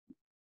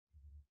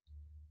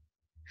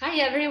Hi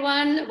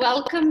everyone,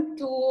 welcome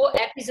to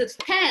episode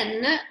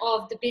 10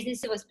 of the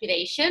Business of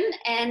Aspiration,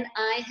 and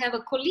I have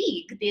a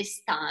colleague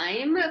this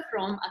time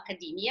from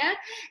academia,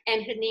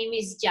 and her name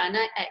is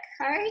Jana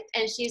Eckhart,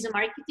 and she's a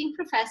marketing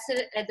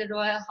professor at the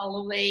Royal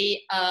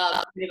Holloway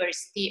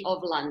University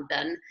of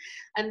London.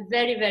 I'm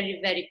very, very,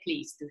 very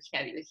pleased to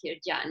have you here,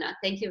 Jana.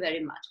 Thank you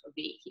very much for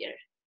being here.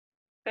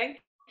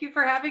 Thank you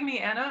for having me,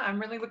 Anna. I'm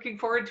really looking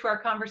forward to our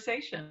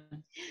conversation.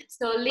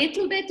 So a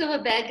little bit of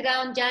a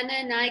background, Jana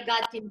and I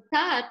got in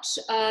touch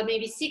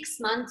maybe 6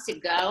 months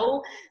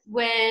ago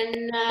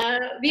when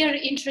we are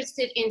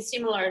interested in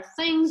similar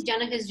things.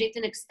 Jana has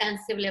written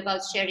extensively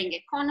about sharing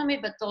economy,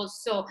 but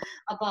also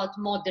about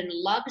modern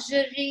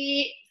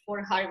luxury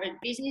for Harvard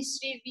Business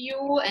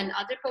Review and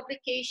other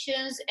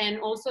publications, and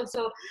also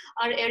so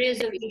our areas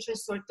of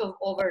interest sort of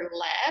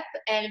overlap,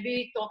 and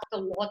we talked a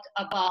lot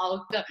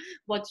about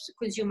what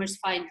consumers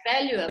find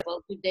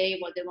valuable today,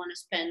 what they want to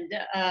spend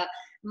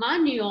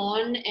money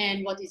on,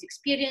 and what is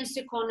experience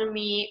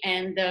economy,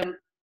 and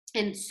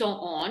so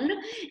on.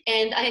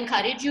 And I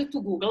encourage you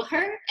to Google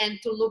her and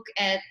to look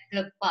at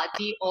the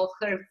body of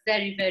her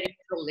very, very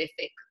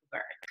prolific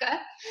work.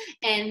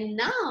 And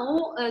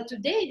now,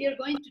 today we are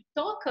going to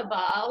talk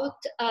about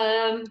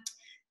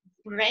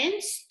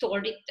brand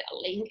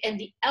storytelling and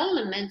the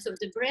elements of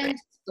the brand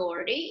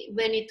story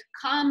when it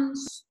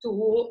comes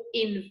to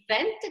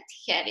invented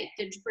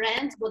heritage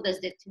brands. What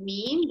does that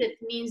mean? That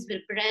means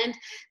the brand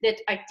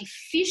that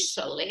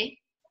artificially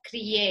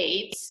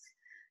creates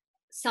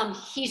some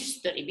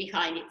history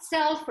behind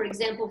itself. For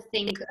example,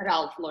 think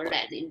Ralph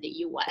Lauren in the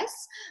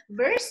US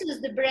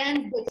versus the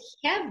brands that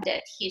have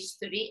that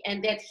history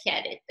and that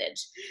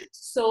heritage.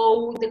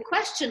 So the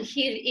question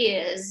here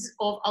is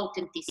of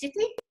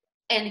authenticity,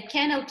 and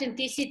can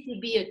authenticity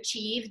be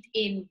achieved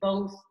in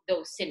both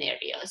those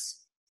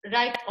scenarios?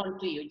 Right on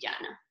to you,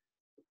 Jana.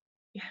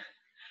 Yeah.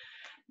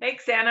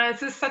 Thanks, Anna.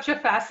 This is such a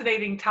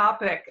fascinating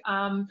topic.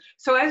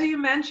 So as you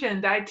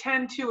mentioned, I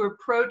tend to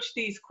approach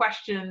these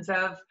questions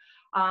of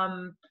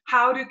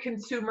how do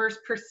consumers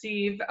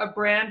perceive a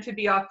brand to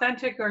be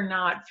authentic or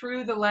not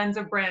through the lens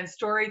of brand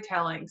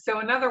storytelling. So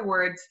in other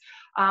words,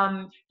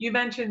 you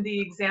mentioned the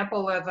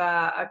example of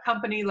a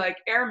company like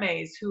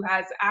Hermes, who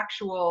has an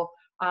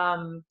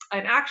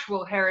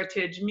actual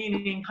heritage,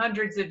 meaning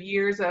hundreds of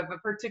years of a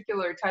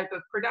particular type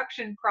of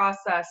production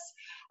process,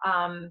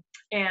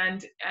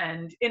 and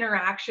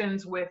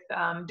interactions with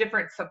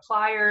different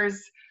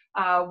suppliers,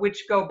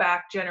 which go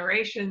back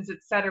generations,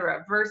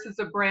 etc., versus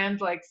a brand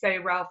like, say,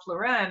 Ralph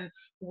Lauren,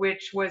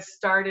 which was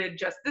started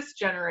just this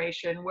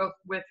generation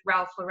with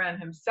Ralph Lauren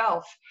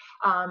himself.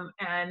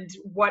 And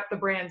what the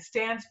brand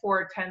stands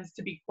for tends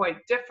to be quite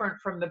different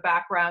from the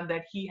background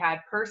that he had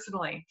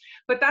personally.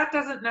 But that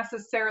doesn't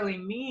necessarily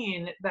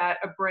mean that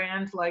a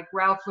brand like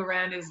Ralph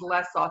Lauren is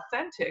less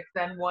authentic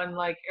than one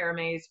like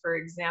Hermes, for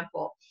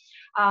example.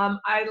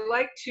 I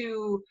like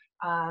to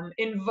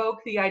invoke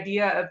the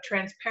idea of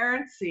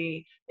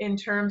transparency in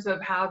terms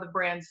of how the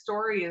brand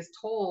story is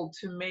told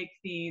to make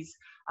these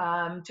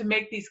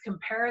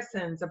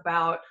comparisons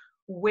about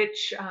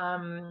which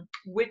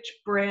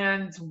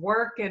brands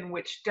work and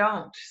which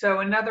don't. So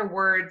in other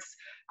words,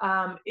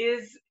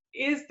 is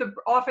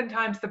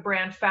oftentimes the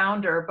brand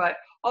founder, but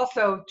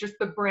also just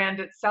the brand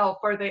itself,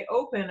 are they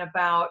open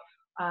about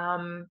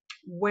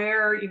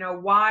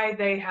why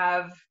they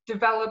have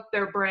developed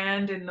their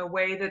brand in the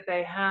way that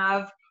they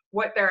have,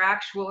 what their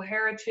actual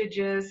heritage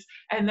is,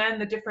 and then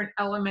the different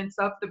elements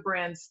of the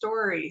brand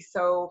story.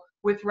 So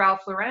with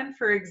Ralph Lauren,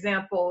 for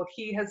example,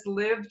 he has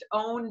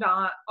owned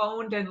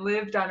and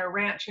lived on a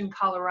ranch in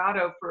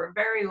Colorado for a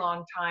very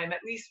long time,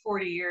 at least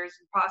 40 years,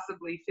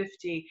 possibly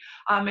 50,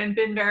 and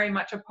been very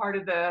much a part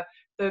of the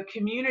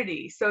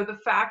community. So the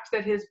fact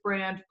that his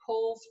brand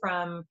pulls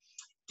from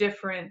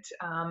different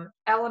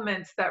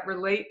elements that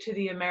relate to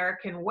the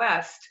American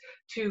West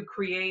to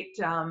create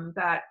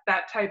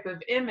that type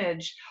of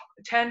image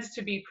tends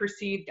to be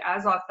perceived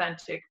as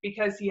authentic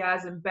because he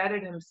has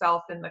embedded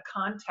himself in the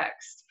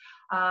context.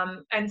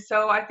 And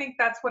so I think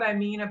that's what I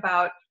mean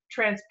about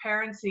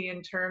transparency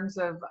in terms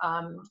of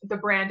the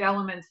brand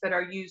elements that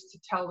are used to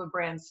tell the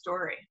brand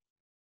story.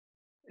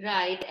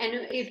 Right,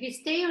 and if we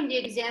stay on the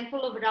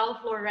example of Ralph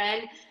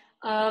Lauren,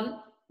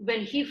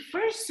 when he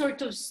first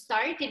sort of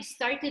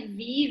started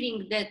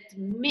weaving that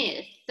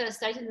myth,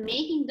 started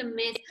making the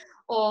myth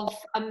of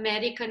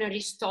American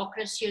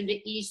aristocracy on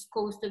the East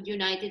Coast of the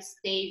United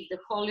States, the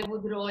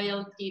Hollywood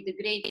royalty, the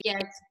Great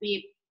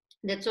Gatsby,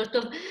 that sort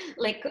of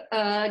like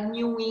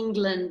New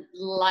England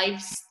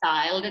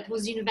lifestyle that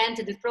was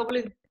invented, that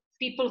probably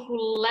people who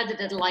led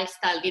that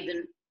lifestyle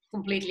didn't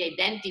completely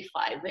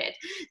identify with,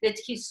 that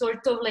he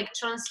sort of like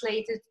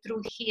translated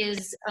through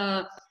his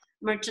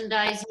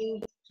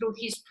merchandising, through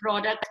his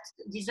product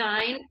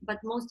design, but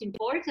most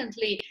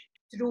importantly,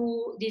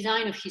 through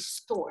design of his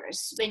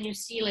stores. When you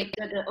see like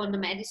on the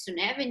Madison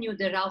Avenue,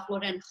 the Ralph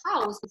Lauren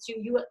house,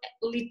 you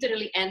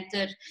literally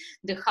enter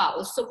the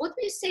house. So what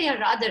we say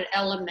are other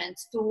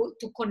elements to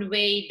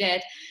convey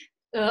that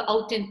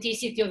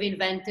authenticity of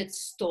invented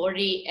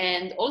story?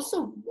 And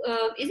also,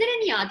 is there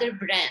any other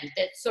brand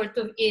that sort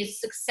of is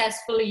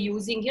successfully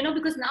using, you know,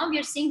 because now we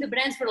are seeing the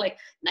brands for like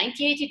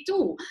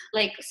 1982,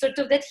 like sort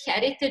of that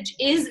heritage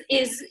is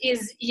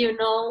you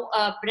know,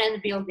 a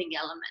brand building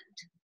element.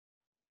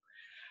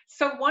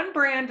 So one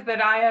brand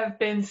that I have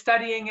been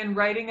studying and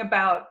writing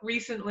about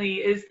recently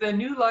is the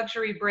new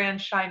luxury brand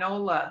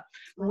Shinola,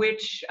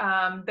 which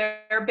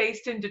they're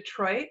based in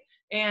Detroit,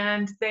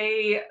 and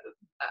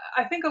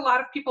I think a lot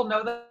of people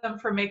know them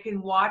for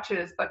making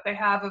watches, but they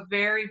have a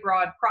very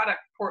broad product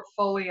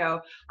portfolio.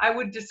 I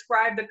would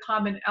describe the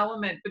common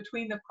element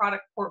between the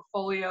product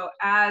portfolio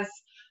as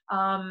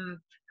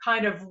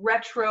kind of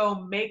retro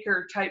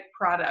maker type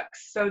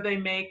products. So they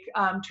make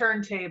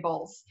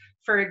turntables,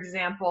 for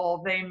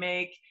example. They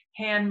make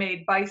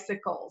handmade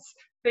bicycles,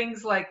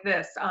 things like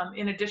this,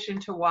 in addition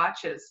to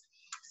watches.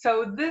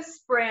 So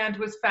this brand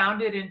was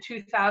founded in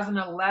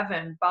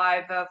 2011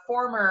 by the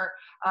former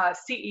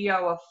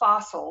CEO of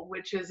Fossil,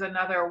 which is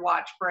another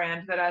watch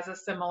brand that has a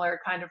similar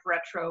kind of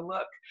retro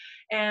look.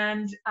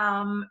 And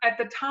at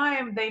the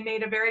time, they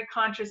made a very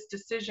conscious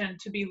decision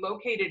to be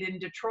located in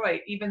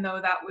Detroit, even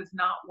though that was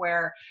not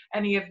where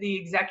any of the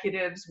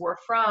executives were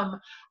from.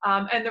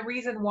 And the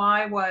reason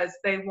why was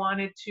they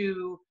wanted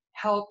to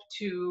help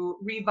to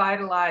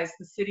revitalize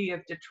the city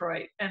of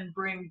Detroit and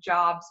bring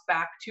jobs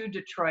back to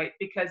Detroit,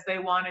 because they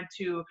wanted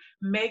to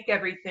make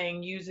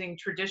everything using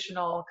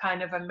traditional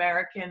kind of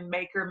American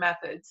maker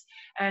methods.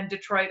 And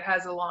Detroit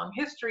has a long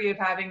history of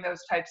having those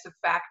types of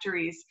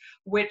factories,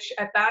 which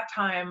at that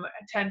time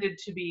tended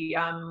to be,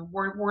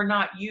 were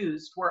not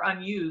used, were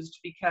unused,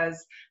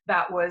 because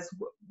that was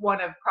one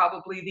of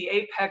probably the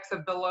apex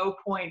of the low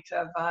point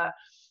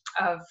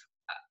of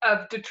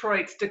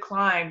Detroit's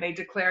decline. They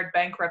declared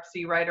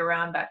bankruptcy right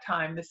around that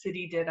time. The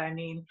city did, I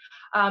mean.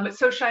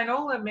 So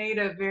Shinola made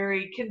a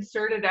very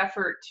concerted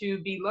effort to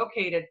be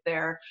located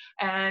there,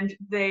 and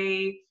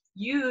they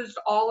used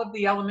all of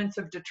the elements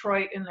of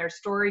Detroit in their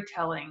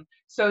storytelling.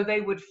 So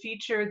they would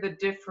feature the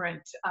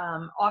different,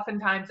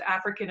 oftentimes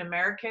African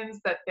Americans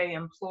that they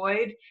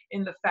employed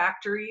in the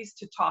factories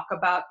to talk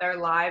about their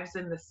lives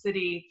in the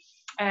city.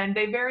 And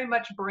they very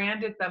much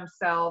branded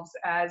themselves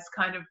as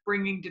kind of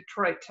bringing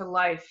Detroit to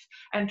life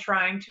and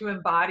trying to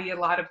embody a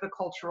lot of the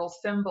cultural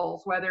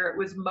symbols, whether it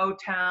was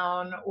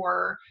Motown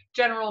or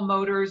General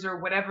Motors or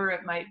whatever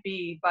it might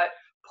be, but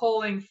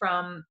pulling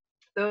from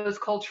those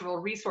cultural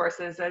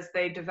resources as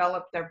they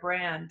developed their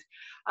brand.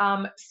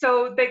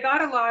 So they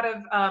got a lot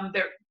of,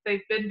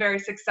 they've been very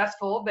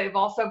successful. They've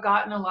also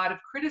gotten a lot of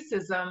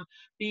criticism,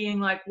 being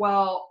like,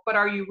 well, but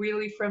are you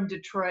really from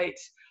Detroit?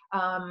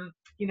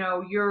 You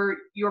know,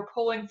 you're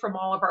pulling from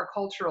all of our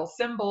cultural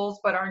symbols,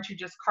 but aren't you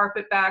just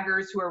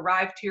carpetbaggers who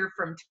arrived here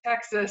from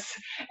Texas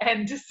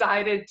and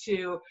decided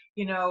to,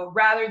 you know,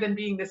 rather than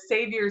being the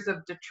saviors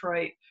of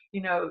Detroit,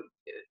 you know,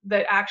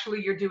 that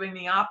actually you're doing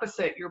the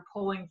opposite. You're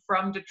pulling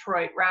from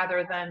Detroit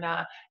rather than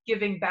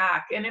giving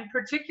back. And in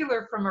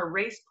particular, from a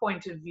race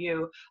point of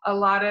view, a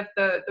lot of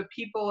the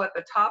people at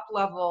the top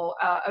level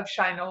of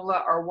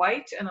Shinola are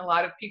white, and a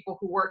lot of people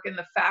who work in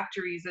the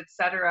factories, et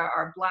cetera,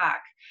 are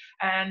Black.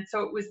 And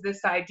so it was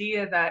this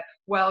idea that,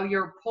 well,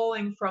 you're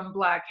pulling from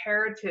Black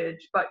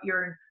heritage, but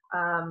you're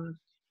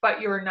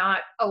not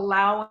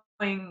allowing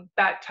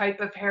that type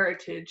of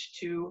heritage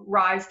to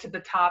rise to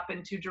the top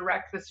and to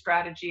direct the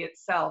strategy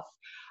itself.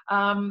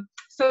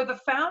 So the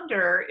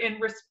founder, in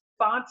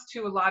response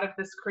to a lot of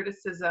this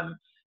criticism,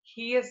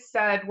 he has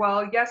said,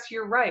 well, yes,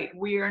 you're right.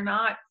 We are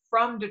not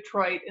from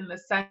Detroit in the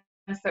sense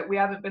that we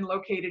haven't been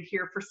located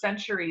here for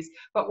centuries,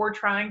 but we're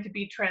trying to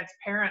be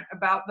transparent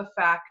about the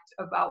fact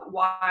about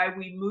why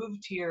we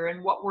moved here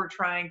and what we're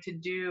trying to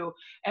do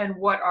and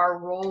what our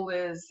role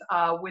is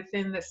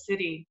within the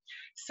city.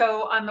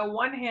 So on the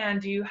one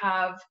hand, you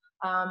have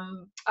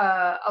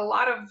a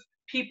lot of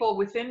people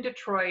within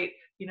Detroit,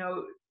 you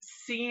know,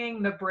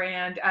 seeing the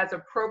brand as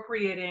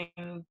appropriating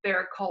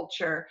their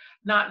culture,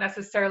 not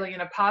necessarily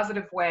in a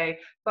positive way,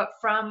 but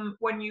from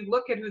when you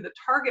look at who the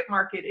target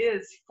market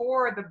is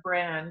for the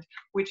brand,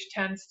 which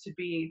tends to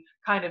be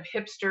kind of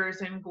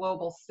hipsters in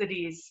global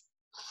cities,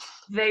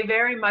 they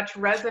very much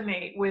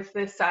resonate with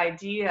this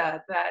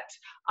idea that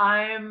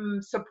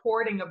I'm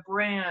supporting a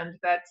brand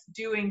that's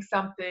doing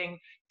something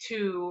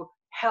to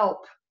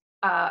help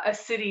a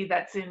city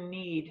that's in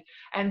need.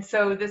 And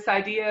so this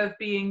idea of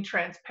being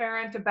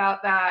transparent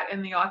about that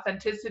and the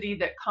authenticity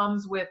that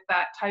comes with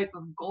that type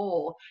of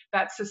goal,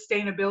 that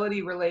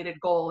sustainability related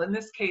goal, in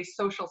this case,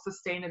 social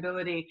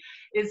sustainability,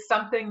 is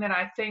something that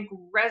I think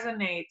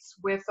resonates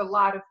with a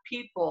lot of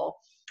people,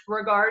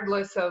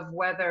 regardless of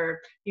whether,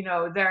 you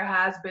know, there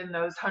has been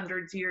those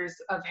hundreds of years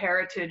of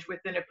heritage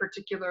within a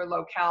particular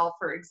locale,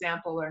 for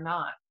example, or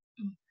not.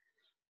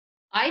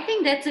 I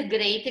think that's a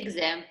great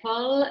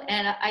example,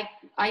 and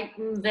I'm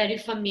very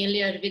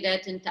familiar with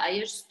that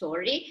entire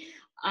story.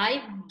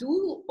 I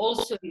do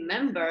also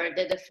remember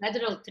that the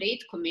Federal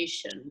Trade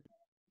Commission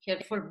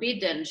had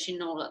forbidden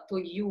Shinola to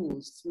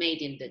use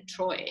made in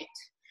Detroit.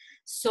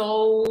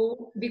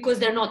 So because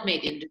they're not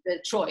made in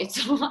Detroit,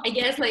 so I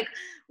guess like,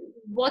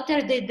 what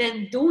are they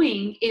then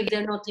doing if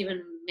they're not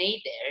even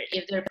made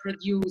there, if they're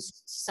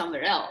produced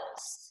somewhere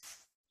else?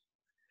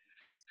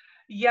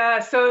 Yeah,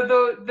 so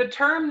the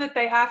term that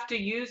they have to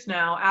use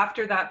now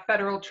after that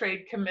Federal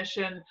Trade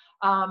Commission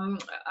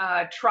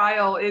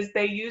trial is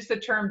they use the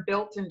term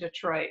built in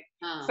Detroit.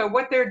 So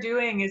what they're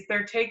doing is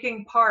they're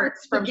taking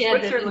parts from Together.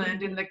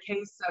 Switzerland in the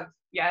case of,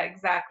 yeah,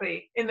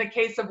 exactly, in the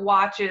case of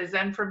watches,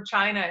 and from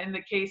China in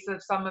the case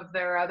of some of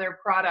their other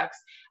products,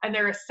 and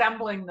they're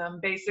assembling them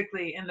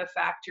basically in the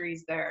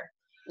factories there.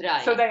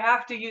 Right. So they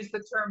have to use the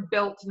term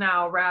built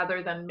now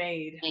rather than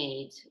made.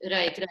 Right.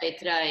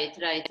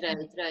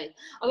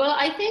 Well,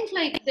 I think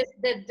like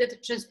the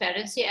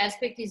transparency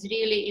aspect is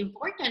really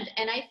important.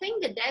 And I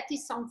think that that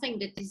is something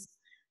that is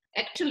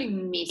actually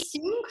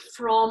missing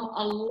from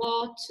a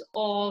lot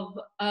of,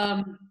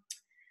 a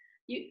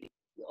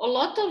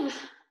lot of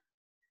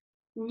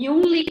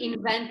newly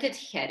invented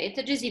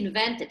heritages,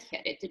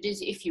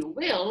 if you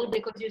will,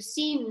 because you've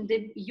seen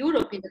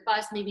Europe in the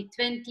past maybe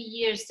 20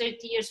 years, 30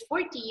 years,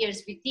 40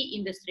 years with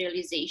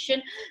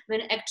deindustrialization,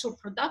 when actual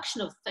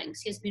production of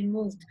things has been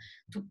moved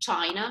to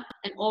China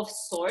and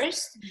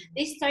off-sourced,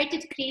 they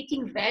started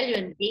creating value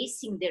and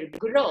basing their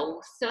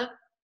growth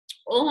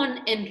on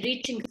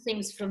enriching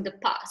things from the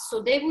past.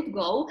 So they would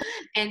go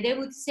and they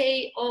would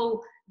say,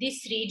 oh,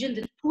 this region,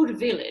 the poor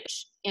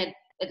village at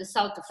the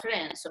south of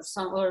France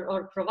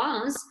or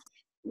Provence,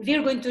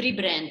 we're going to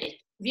rebrand it.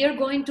 We are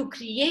going to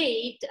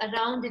create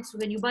around it. So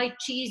when you buy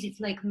cheese, it's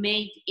like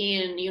made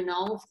in,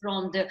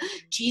 from the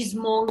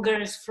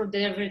cheesemongers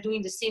they were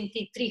doing the same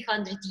thing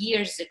 300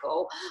 years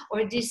ago.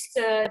 Or this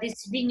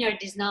vineyard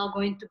is now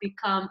going to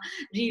become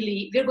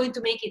we're going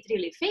to make it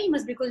really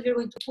famous because we're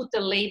going to put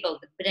a label,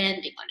 the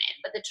branding on it.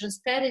 But the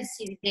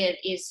transparency there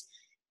is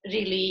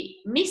really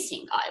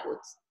missing, I would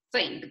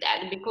think,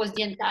 that because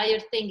the entire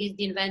thing is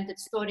the invented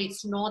story.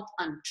 It's not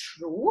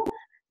untrue,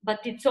 but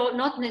it's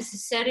not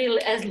necessarily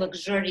as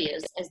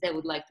luxurious as they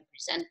would like to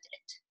present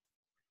it.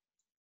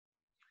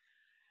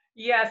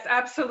 Yes,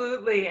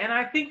 absolutely. And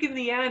I think in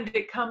the end,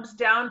 it comes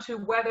down to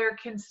whether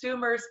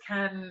consumers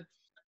can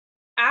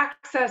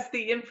access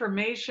the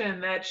information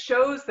that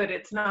shows that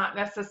it's not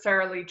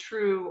necessarily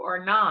true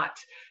or not.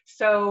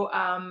 So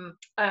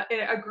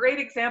a great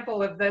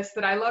example of this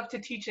that I love to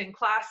teach in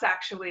class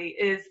actually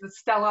is the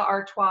Stella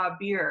Artois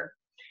beer.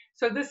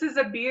 So this is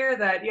a beer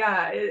that,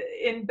 yeah,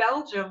 in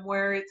Belgium,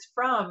 where it's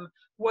from,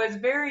 was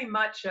very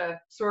much a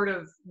sort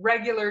of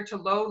regular to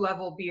low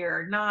level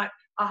beer, not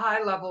a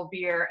high level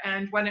beer.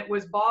 And when it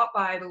was bought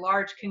by the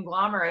large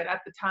conglomerate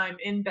at the time,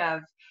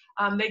 InBev,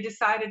 they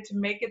decided to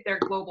make it their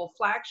global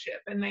flagship,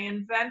 and they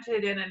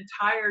invented an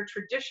entire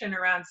tradition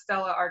around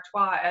Stella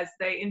Artois as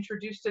they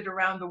introduced it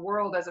around the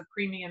world as a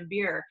premium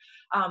beer.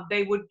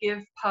 They would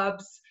give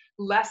pubs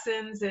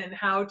lessons in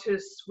how to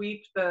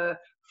sweep the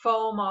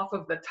foam off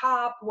of the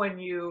top when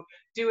you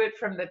do it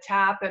from the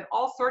tap, and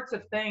all sorts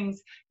of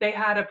things. They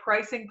had a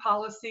pricing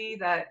policy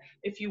that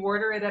if you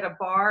order it at a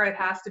bar, it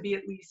has to be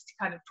at least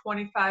kind of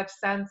 25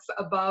 cents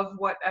above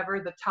whatever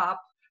the top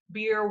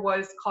beer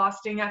was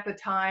costing at the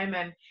time.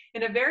 And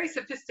in a very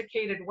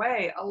sophisticated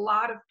way, a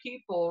lot of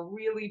people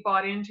really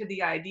bought into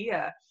the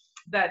idea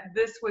that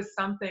this was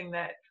something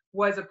that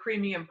was a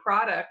premium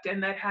product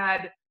and that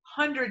had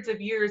hundreds of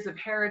years of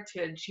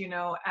heritage,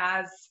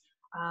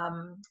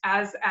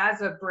 as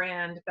a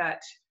brand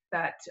that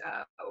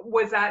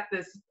was at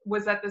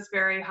this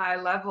very high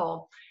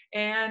level.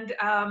 And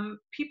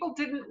people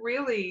didn't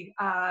really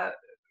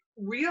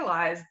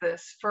realized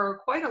this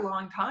for quite a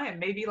long time,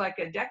 maybe like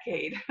a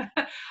decade.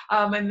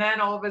 And then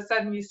all of a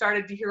sudden you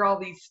started to hear all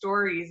these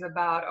stories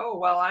about, oh,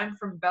 well, I'm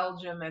from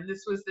Belgium and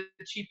this was the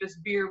cheapest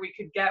beer we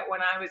could get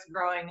when I was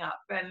growing up.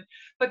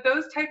 But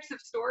those types of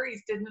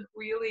stories didn't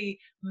really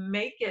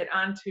make it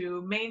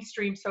onto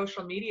mainstream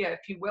social media,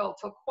 if you will,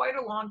 till quite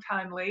a long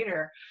time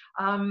later.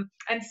 And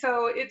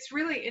so it's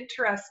really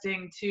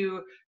interesting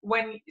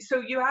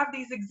so you have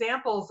these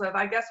examples of,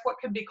 I guess, what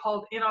can be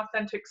called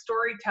inauthentic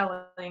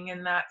storytelling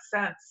in that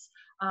sense.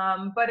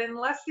 But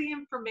unless the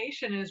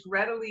information is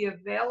readily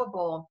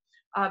available,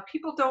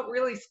 people don't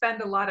really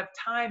spend a lot of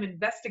time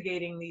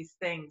investigating these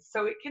things.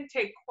 So it can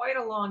take quite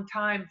a long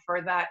time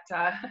for that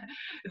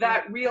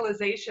that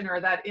realization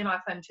or that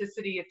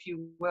inauthenticity, if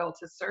you will,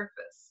 to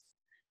surface.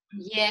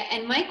 Yeah,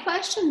 and my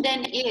question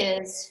then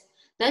is,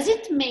 does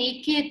it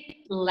make it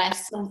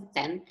less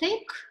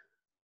authentic?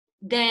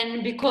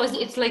 Then, because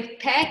it's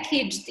like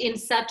packaged in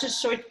such a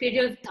short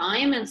period of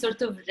time and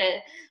sort of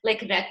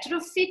like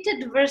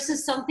retrofitted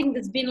versus something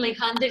that's been like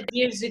 100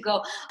 years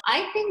ago.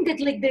 I think that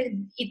like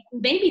it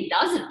maybe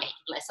doesn't make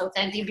it less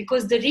authentic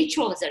because the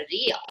rituals are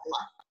real.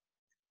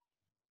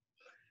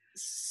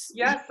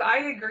 Yes,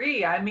 I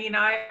agree. I mean,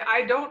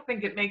 I don't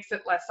think it makes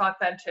it less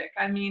authentic.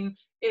 I mean,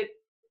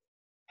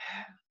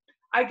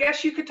 I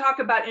guess you could talk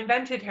about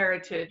invented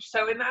heritage.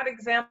 So in that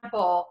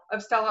example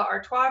of Stella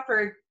Artois,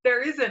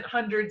 there isn't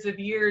hundreds of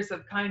years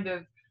of kind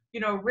of,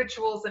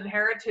 rituals and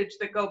heritage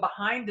that go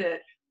behind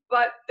it.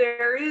 but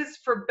there is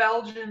for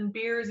Belgian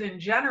beers in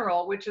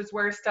general, which is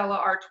where Stella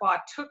Artois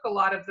took a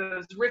lot of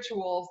those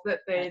rituals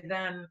that they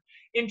then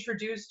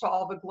introduced to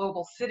all the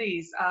global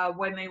cities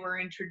when they were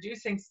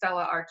introducing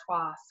Stella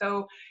Artois.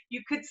 So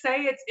you could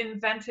say it's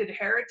invented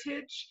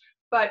heritage,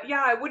 but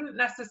yeah, I wouldn't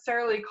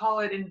necessarily call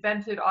it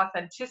invented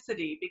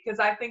authenticity, because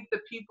I think the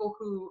people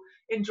who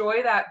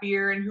enjoy that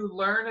beer and who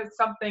learn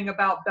something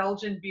about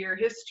Belgian beer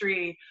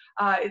history,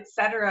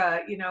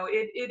 etc., you know,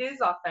 it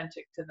is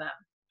authentic to them.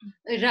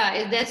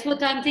 Right, that's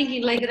what I'm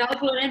thinking. Like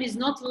Ralph Lauren is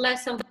not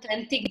less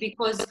authentic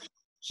because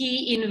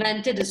he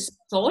invented a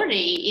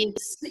story.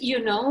 It's,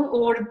 you know,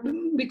 or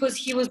because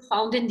he was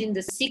founded in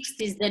the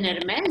 60s than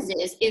Hermes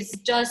is. It's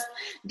just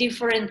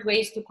different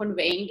ways to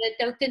conveying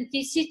that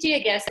authenticity. I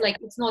guess like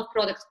it's not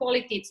product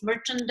quality, it's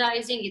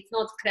merchandising, it's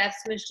not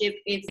craftsmanship,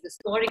 it's the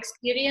store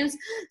experience.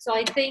 So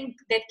I think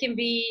that can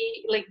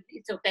be like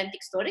it's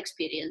authentic store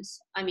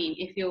experience. I mean,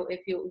 if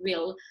you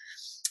will.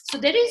 So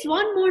there is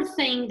one more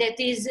thing that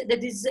is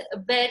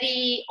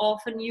very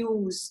often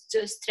used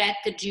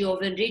strategy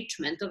of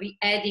enrichment, of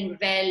adding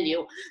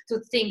value to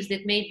things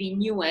that may be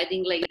new,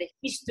 adding like the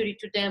history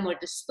to them or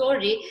the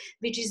story,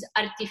 which is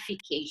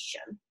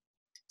artification.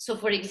 So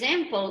for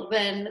example,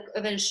 when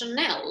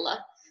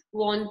Chanel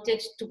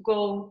wanted to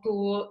go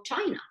to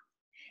China,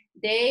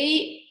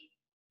 they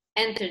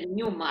entered a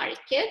new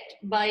market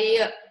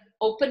by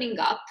opening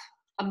up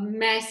a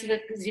massive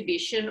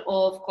exhibition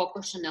of Coco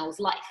Chanel's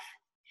life.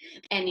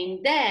 And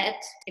in that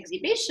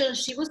exhibition,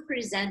 she was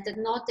presented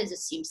not as a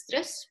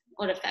seamstress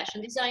or a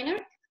fashion designer,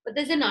 but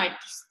as an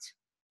artist.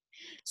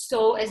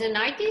 So as an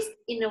artist,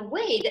 in a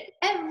way that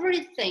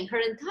everything, her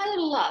entire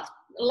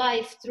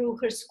life through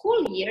her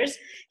school years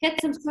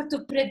had some sort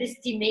of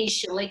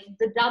predestination, like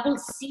the double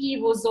C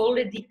was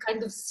already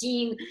kind of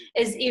seen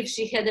as if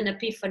she had an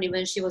epiphany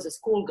when she was a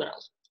schoolgirl.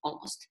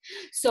 Almost.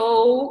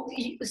 So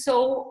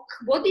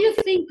what do you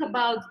think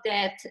about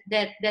that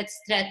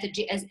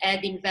strategy as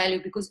adding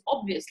value? Because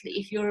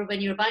obviously, when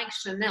you're buying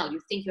Chanel,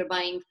 you think you're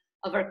buying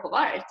a work of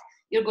art,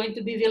 you're going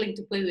to be willing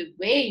to pay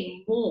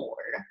way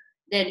more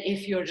than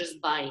if you're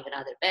just buying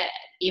another bag,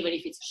 even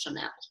if it's a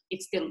Chanel.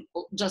 It's still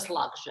just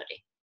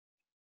luxury.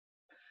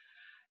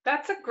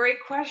 That's a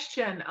great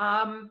question.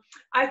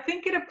 I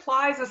think it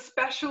applies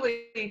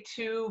especially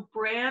to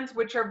brands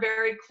which are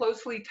very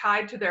closely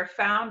tied to their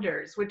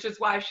founders, which is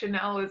why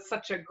Chanel is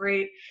such a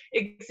great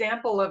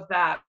example of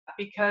that,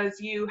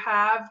 because you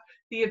have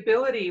the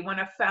ability when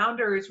a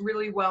founder is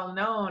really well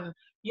known,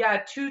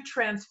 to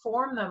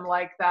transform them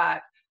like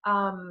that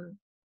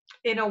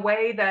in a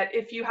way that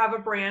if you have a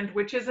brand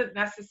which isn't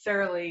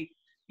necessarily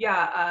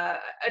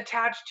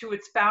attached to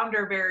its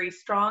founder very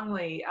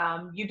strongly,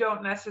 you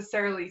don't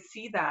necessarily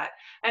see that.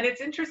 And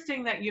it's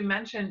interesting that you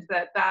mentioned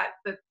that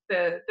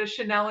the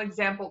Chanel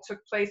example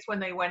took place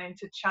when they went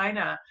into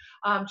China.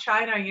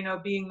 China, you know,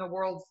 being the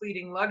world's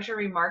leading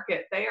luxury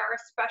market, they are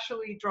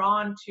especially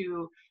drawn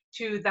to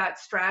that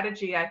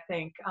strategy, I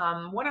think.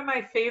 One of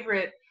my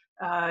favorite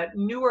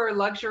newer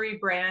luxury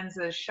brands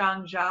is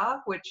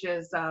Shangja, which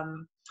is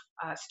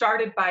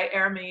started by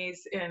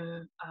Hermes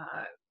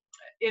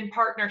in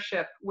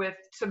partnership with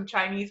some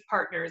Chinese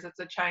partners. It's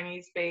a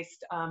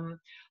Chinese-based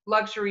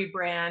luxury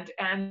brand,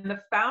 and the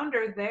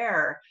founder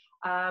there,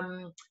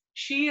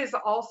 she is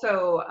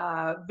also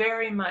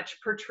very much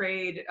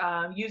portrayed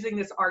using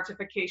this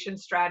artification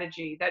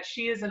strategy, that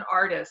she is an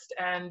artist,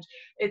 and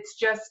it's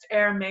just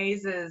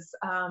Hermes's,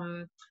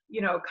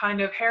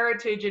 kind of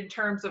heritage in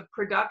terms of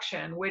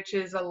production, which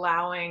is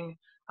allowing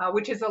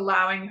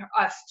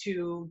us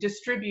to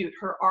distribute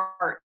her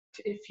art,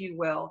 if you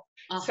will.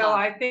 So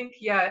I think,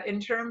 in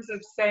terms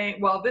of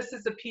saying, well, this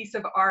is a piece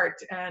of art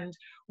and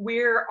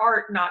we're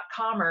art, not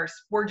commerce,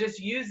 we're just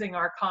using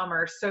our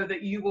commerce so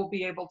that you will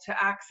be able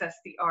to access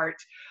the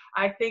art,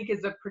 I think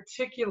is a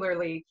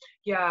particularly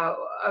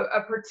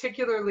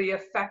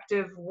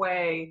effective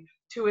way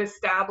to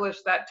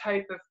establish that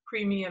type of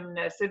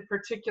premiumness, in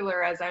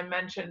particular, as I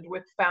mentioned,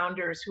 with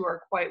founders who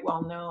are quite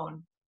well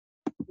known.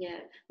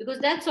 Yeah, because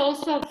that's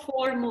also a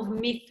form of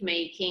myth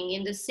making,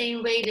 in the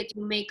same way that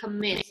you make a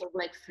myth of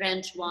like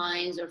French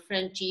wines or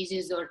French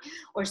cheeses or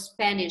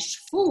Spanish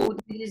food.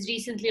 It is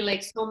recently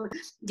like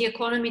the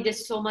economy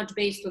that's so much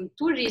based on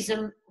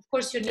tourism. Of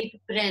course, you need to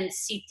brand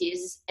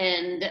cities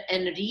and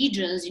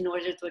regions in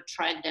order to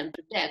attract them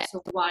to that.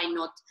 So why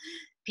not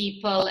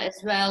people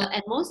as well?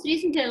 And most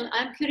recently,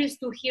 I'm curious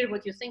to hear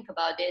what you think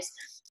about this,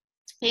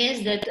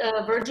 is that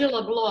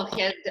Virgil Abloh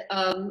had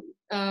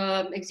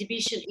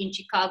exhibition in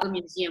Chicago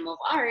Museum of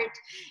Art,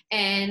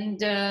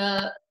 and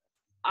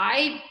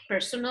I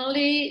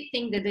personally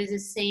think that there's the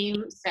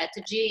same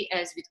strategy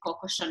as with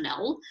Coco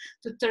Chanel,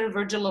 to turn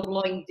Virgil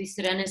Abloh into this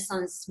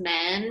Renaissance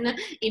man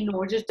in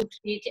order to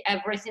create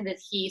everything that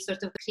he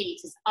sort of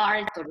creates as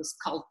art or as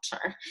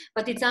culture.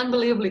 But it's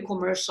unbelievably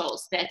commercial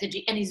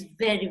strategy, and is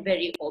very,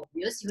 very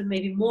obvious, even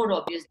maybe more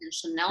obvious than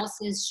Chanel,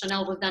 since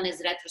Chanel was done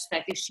as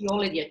retrospective. She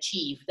already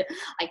achieved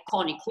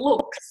iconic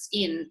looks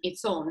in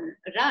its own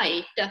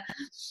right.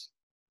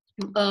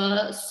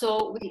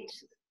 So wait,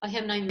 I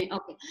have 9 minutes.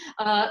 Okay.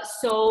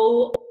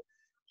 So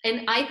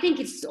And I think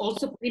it's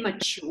also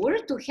premature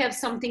to have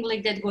something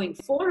like that going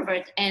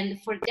forward.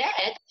 And for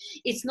that,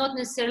 it's not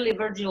necessarily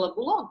Virgil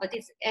Abloh, but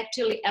it's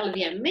actually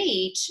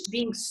LVMH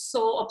being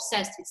so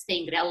obsessed with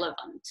staying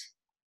relevant.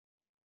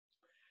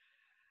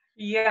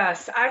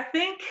 Yes, I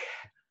think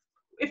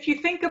if you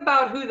think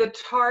about who the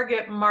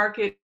target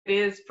market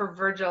is for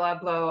Virgil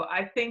Abloh,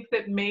 I think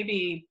that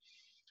maybe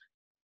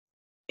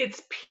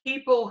it's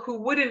people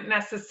who wouldn't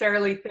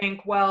necessarily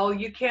think, well,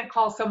 you can't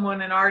call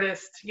someone an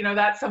artist. You know,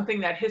 that's something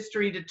that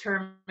history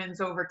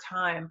determines over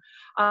time.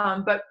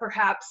 But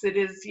perhaps it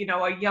is, you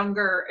know, a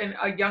younger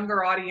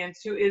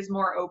audience who is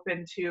more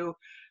open to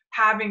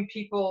having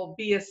people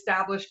be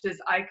established as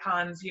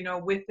icons, you know,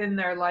 within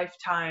their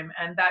lifetime,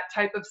 and that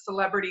type of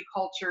celebrity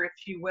culture, if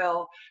you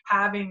will,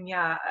 having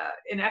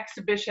an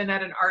exhibition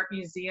at an art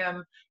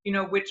museum, you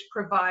know, which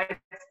provides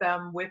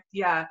them with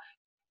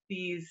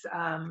these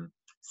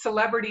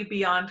celebrity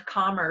beyond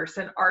commerce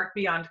and art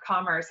beyond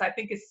commerce, I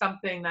think is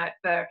something that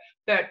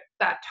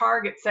that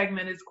target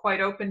segment is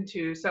quite open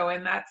to. So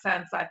in that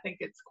sense, I think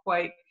it's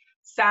quite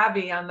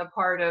savvy on the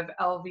part of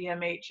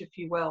LVMH, if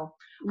you will.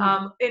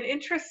 Mm-hmm. An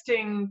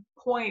interesting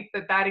point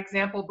that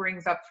example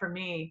brings up for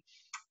me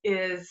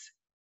is,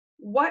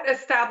 what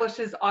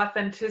establishes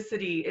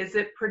authenticity? Is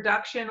it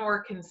production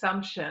or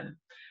consumption?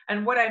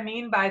 And what I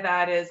mean by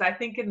that is, I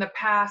think in the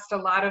past, a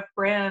lot of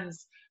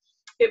brands,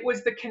 it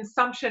was the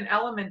consumption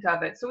element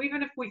of it. So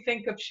even if we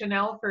think of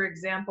Chanel, for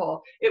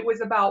example, it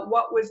was about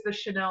what was the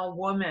Chanel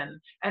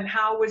woman and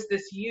how was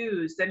this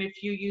used? And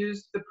if you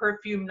used the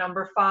perfume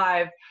number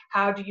 5,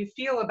 how do you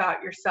feel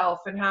about yourself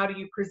and how do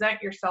you present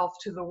yourself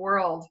to the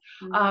world?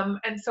 Mm-hmm.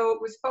 And so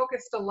it was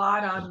focused a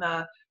lot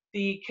on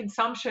the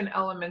consumption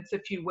elements,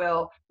 if you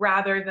will,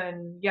 rather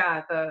than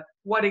the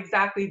what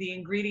exactly the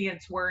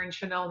ingredients were in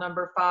Chanel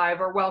number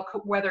 5, or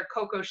whether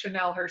Coco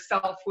Chanel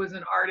herself was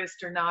an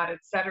artist or not,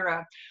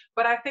 etc.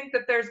 But I think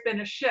that there's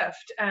been a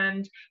shift,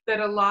 and that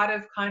a lot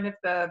of kind of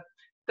the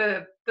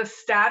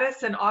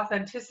status and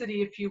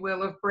authenticity, if you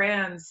will, of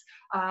brands,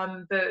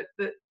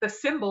 the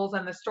symbols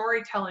and the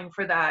storytelling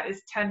for that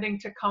is tending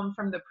to come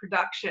from the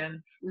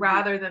production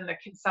rather than the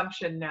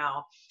consumption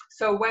now.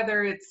 So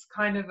whether it's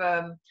kind of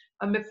a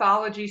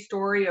mythology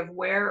story of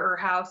where or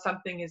how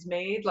something is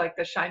made, like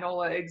the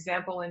Shinola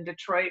example in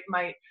Detroit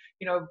might,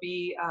 you know,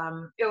 be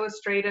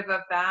illustrative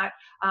of that,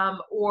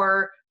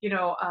 or you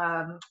know,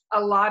 a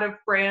lot of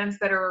brands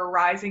that are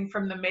arising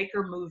from the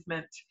maker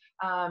movement.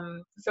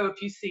 So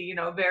if you see, you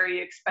know, very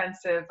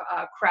expensive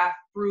craft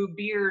brew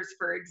beers,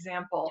 for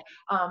example,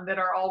 that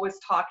are always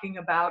talking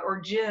about,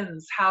 or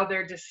gins, how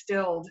they're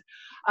distilled.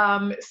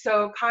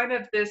 So kind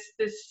of this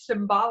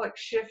symbolic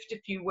shift,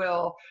 if you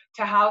will,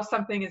 to how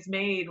something is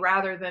made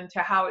rather than to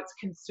how it's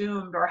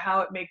consumed or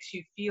how it makes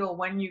you feel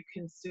when you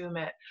consume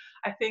it.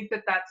 I think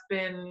that that's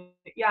been,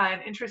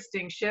 an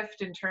interesting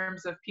shift in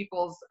terms of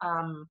people's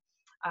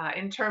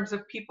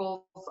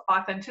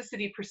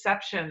authenticity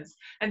perceptions.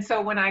 And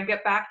so when I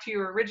get back to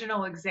your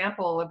original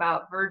example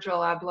about Virgil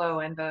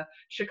Abloh and the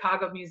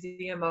Chicago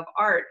Museum of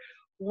Art,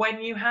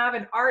 when you have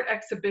an art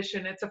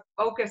exhibition, it's a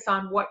focus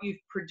on what you've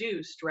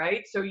produced,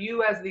 right? So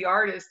you as the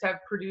artist have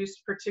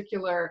produced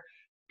particular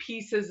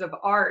pieces of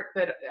art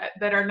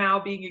that are now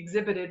being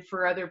exhibited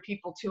for other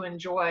people to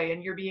enjoy,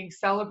 and you're being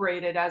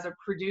celebrated as a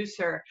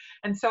producer.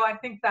 And so I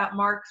think that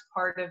marks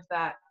part of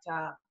that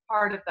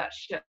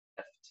shift.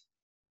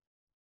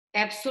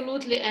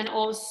 Absolutely. And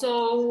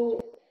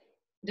also,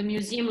 the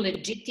museum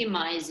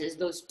legitimizes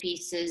those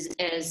pieces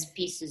as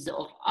pieces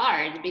of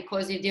art,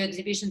 because if the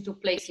exhibition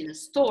took place in a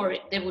store,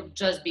 they would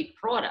just be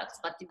products.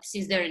 But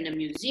since they're in a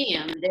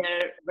museum,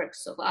 they're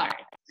works of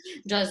art,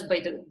 just by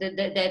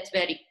that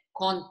very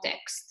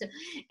context.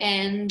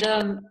 And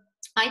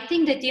I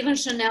think that even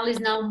Chanel is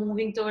now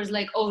moving towards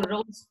like, oh,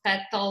 rose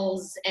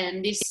petals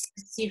and this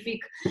specific,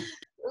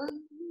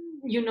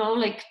 you know,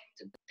 like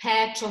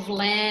patch of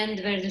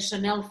land where the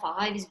Chanel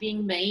 5 is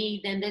being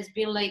made, and that's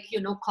been like, you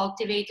know,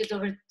 cultivated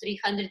over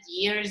 300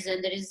 years,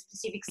 and there is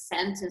specific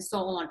scents and so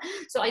on.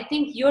 So I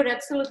think you're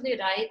absolutely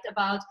right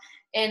about,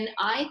 and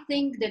I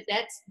think that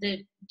that's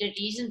the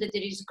reason that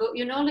there is,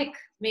 you know, like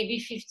maybe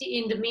 50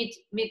 in the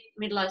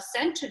mid last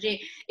century,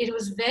 it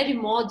was very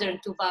modern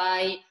to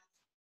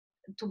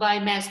buy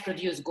mass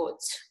produced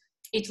goods.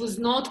 It was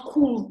not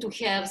cool to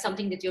have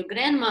something that your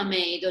grandma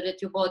made or that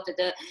you bought at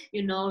the,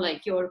 you know,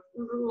 like your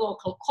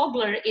local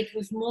cobbler. It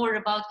was more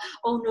about,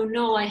 oh,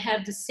 no, I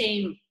have the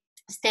same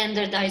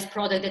standardized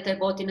product that I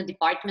bought in a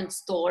department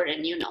store,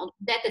 and you know,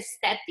 that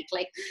aesthetic,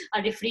 like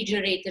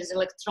refrigerators,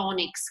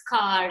 electronics,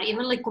 car,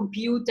 even like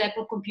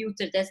Apple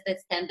computer, that's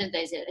that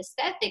standardized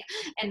aesthetic.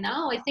 And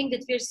now I think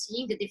that we're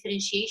seeing the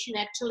differentiation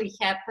actually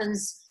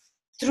happens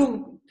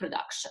through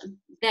production.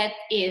 That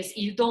is,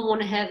 you don't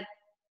want to have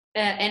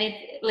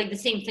like the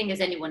same thing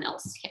as anyone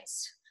else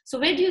has. So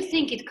where do you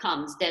think it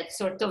comes, that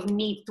sort of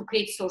need to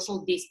create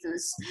social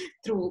distance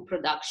through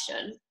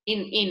production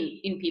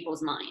in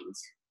people's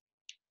minds?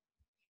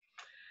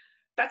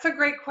 That's a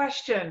great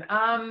question.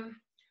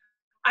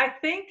 I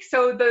think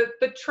so.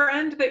 The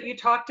trend that you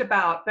talked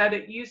about, that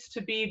it used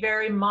to be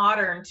very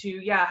modern to,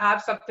 yeah,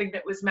 have something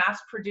that was mass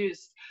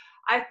produced.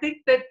 I think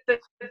that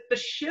the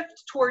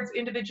shift towards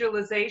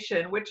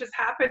individualization, which has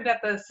happened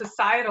at the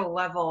societal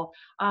level,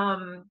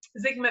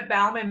 Zygmunt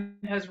Bauman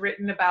has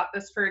written about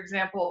this, for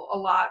example, a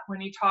lot when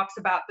he talks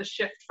about the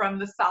shift from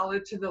the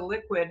solid to the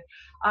liquid,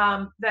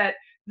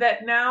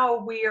 that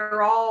now we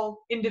are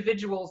all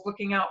individuals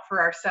looking out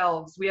for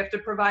ourselves. We have to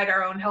provide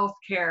our own health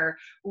care.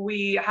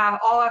 We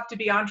all have to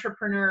be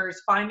entrepreneurs,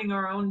 finding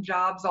our own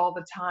jobs all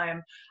the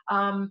time.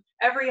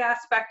 Every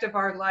aspect of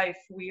our life,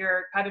 we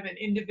are kind of an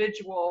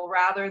individual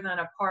rather than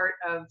a part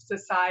of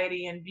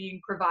society and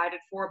being provided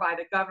for by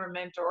the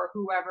government or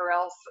whoever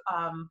else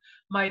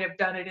might have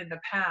done it in the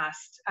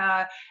past.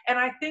 And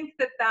I think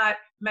that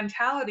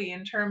mentality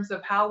in terms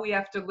of how we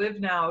have to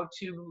live now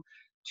to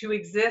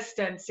exist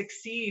and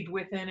succeed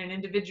within an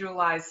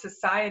individualized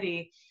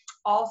society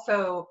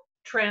also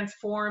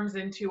transforms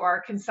into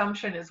our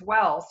consumption as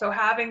well. So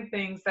having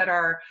things that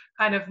are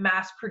kind of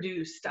mass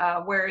produced,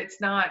 where it's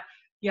not,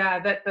 yeah,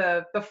 that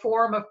the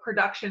form of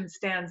production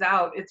stands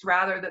out. It's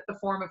rather that the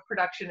form of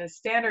production is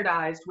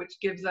standardized, which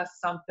gives us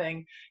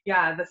something,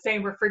 yeah, the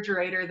same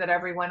refrigerator that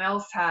everyone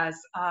else has.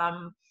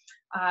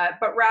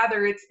 But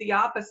rather it's the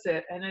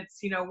opposite. And it's,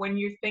 when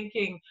you're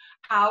thinking,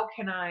 how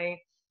can I,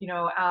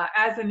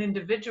 as an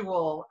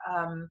individual,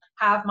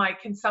 have my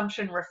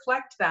consumption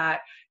reflect that,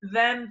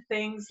 then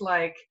things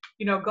like,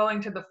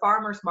 going to the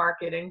farmer's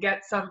market and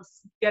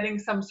getting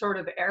some sort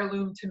of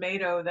heirloom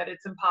tomato that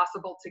it's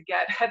impossible to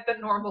get at the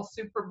normal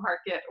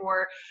supermarket,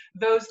 or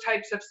those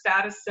types of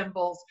status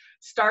symbols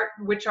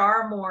which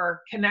are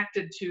more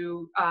connected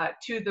to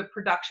the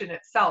production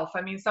itself.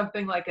 I mean,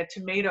 something like a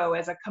tomato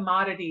as a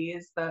commodity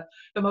is the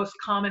most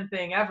common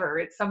thing ever.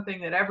 It's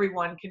something that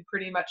everyone can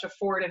pretty much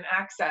afford and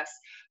access.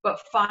 But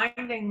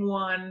finding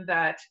one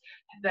that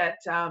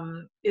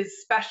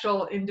is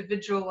special,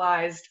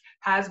 individualized,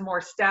 has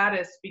more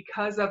status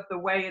because of the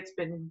way it's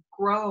been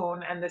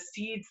grown and the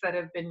seeds that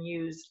have been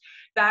used,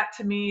 that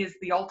to me is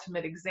the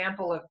ultimate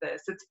example of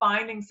this. It's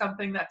finding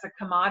something that's a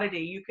commodity.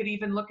 You could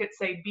even look at,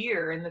 say,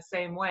 beer in the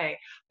same way,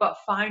 but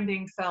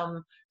finding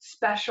some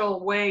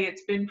special way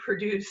it's been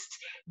produced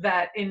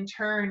that in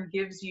turn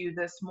gives you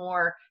this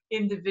more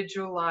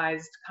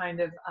individualized kind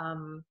of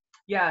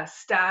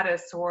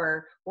status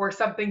or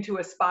something to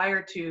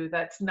aspire to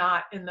that's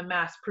not in the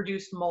mass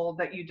produced mold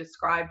that you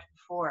described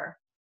before.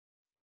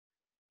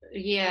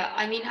 Yeah,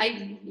 I mean,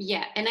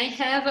 and I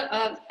have,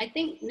 I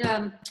think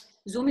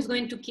Zoom is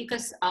going to kick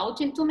us out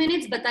in 2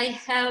 minutes, but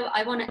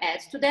I want to add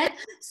to that.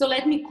 So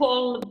let me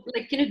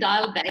can you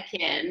dial back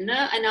in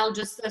and I'll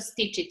just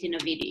stitch it in a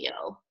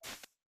video.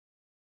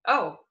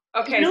 Oh,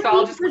 okay, so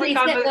I'll just click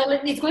on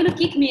it's going to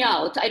kick me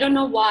out. I don't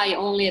know why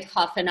only at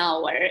half an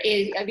hour.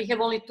 We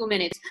have only 2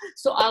 minutes.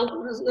 So I'll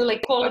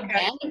call it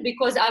back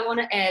because I want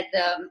to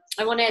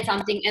add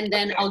something, and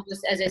then I'll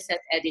just, as I said,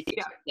 edit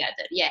it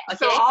together. Yeah. Okay.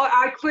 So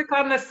I click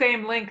on the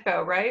same link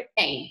though, right?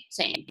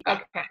 Same.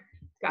 Okay.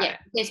 Got it.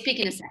 Yeah. Speak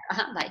in a sec.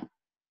 Bye.